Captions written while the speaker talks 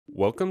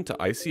Welcome to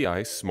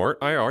ICI's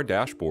SmartIR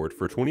dashboard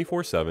for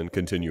 24/7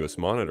 continuous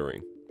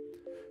monitoring.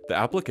 The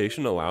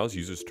application allows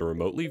users to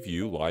remotely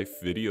view live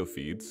video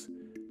feeds,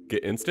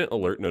 get instant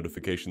alert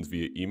notifications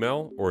via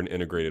email or an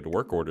integrated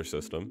work order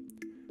system,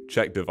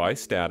 check device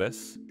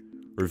status,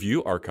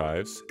 review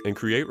archives, and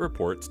create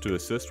reports to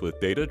assist with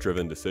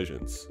data-driven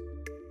decisions.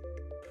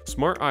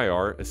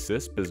 SmartIR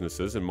assists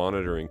businesses in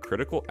monitoring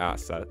critical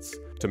assets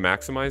to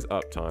maximize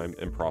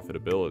uptime and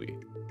profitability.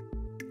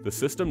 The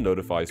system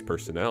notifies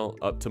personnel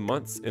up to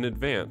months in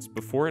advance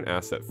before an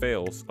asset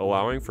fails,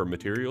 allowing for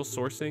material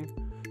sourcing,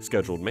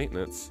 scheduled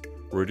maintenance,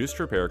 reduced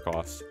repair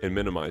costs, and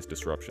minimized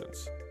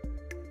disruptions.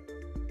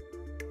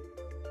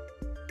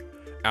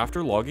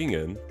 After logging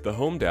in, the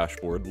home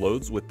dashboard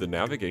loads with the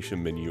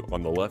navigation menu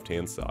on the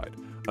left-hand side.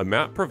 A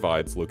map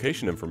provides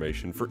location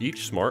information for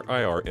each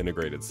SmartIR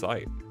integrated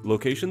site.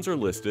 Locations are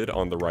listed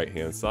on the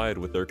right-hand side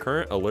with their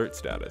current alert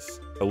status.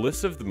 A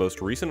list of the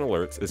most recent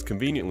alerts is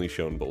conveniently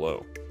shown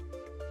below.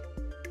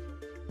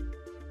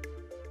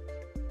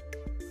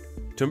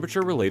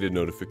 Temperature-related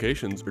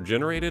notifications are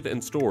generated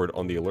and stored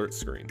on the alert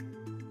screen.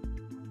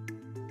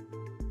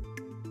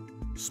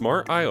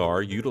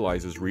 SmartIR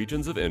utilizes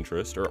regions of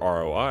interest, or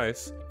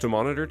ROIs, to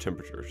monitor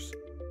temperatures.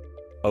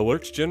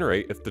 Alerts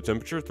generate if the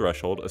temperature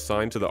threshold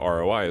assigned to the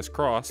ROI is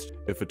crossed,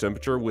 if a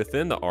temperature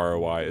within the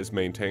ROI is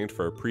maintained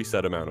for a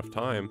preset amount of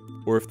time,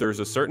 or if there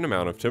is a certain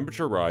amount of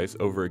temperature rise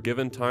over a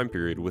given time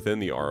period within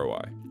the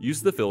ROI.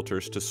 Use the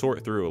filters to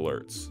sort through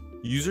alerts.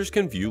 Users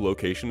can view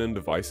location and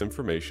device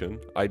information,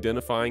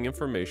 identifying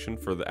information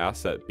for the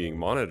asset being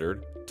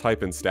monitored,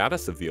 type and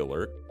status of the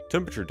alert,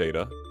 temperature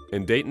data,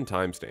 and date and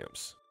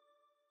timestamps.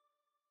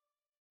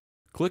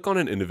 Click on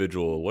an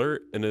individual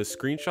alert and a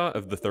screenshot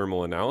of the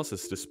thermal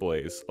analysis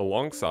displays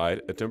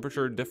alongside a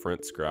temperature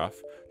difference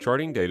graph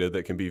charting data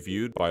that can be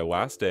viewed by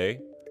last day,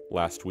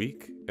 last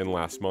week, and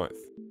last month.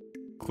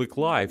 Click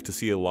Live to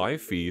see a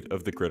live feed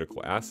of the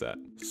critical asset.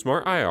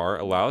 SmartIR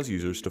allows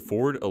users to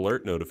forward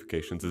alert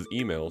notifications as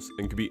emails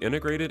and can be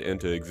integrated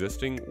into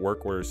existing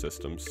work order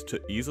systems to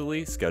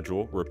easily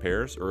schedule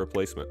repairs or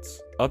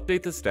replacements.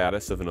 Update the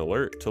status of an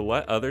alert to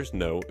let others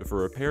know if a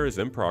repair is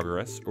in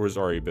progress or has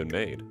already been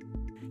made.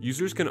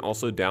 Users can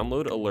also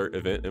download alert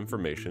event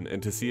information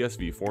into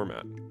CSV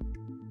format.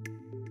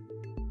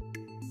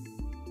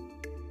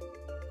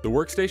 The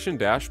workstation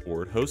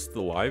dashboard hosts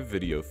the live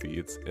video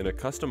feeds in a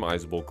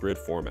customizable grid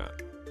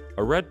format.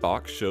 A red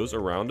box shows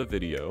around a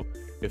video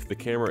if the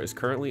camera is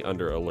currently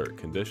under alert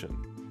condition.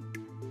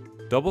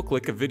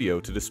 Double-click a video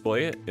to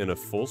display it in a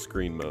full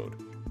screen mode.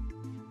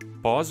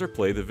 Pause or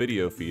play the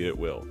video feed at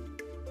will.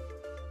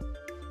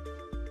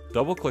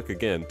 Double-click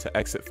again to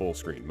exit full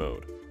screen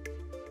mode.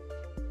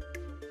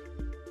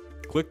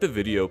 Click the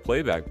video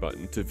playback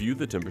button to view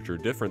the temperature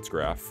difference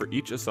graph for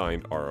each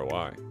assigned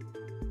ROI.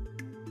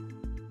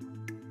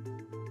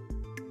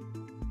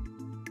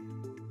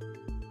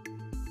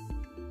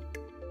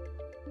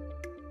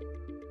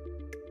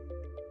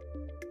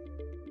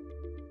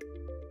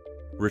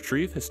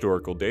 Retrieve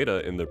historical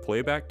data in the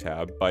Playback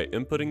tab by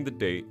inputting the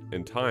date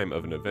and time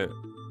of an event.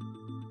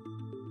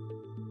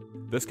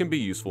 This can be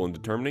useful in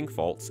determining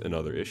faults and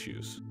other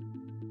issues.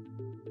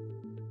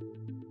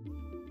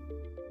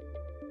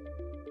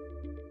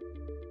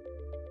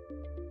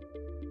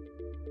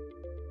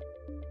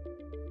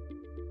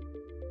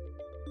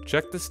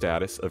 Check the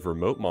status of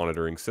remote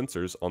monitoring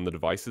sensors on the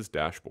device's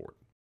dashboard.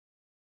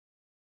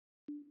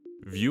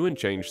 View and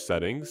change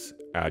settings,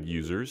 add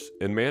users,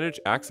 and manage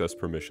access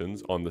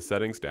permissions on the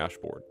settings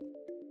dashboard.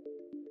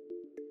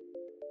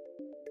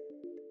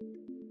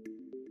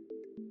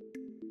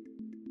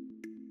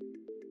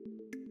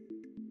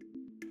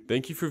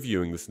 Thank you for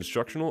viewing this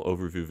instructional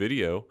overview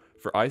video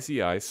for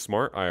ICI's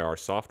SmartIR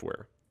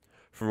software.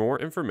 For more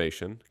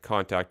information,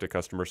 contact a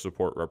customer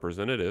support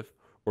representative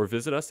or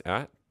visit us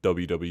at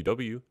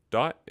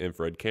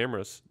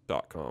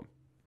www.infraredcameras.com.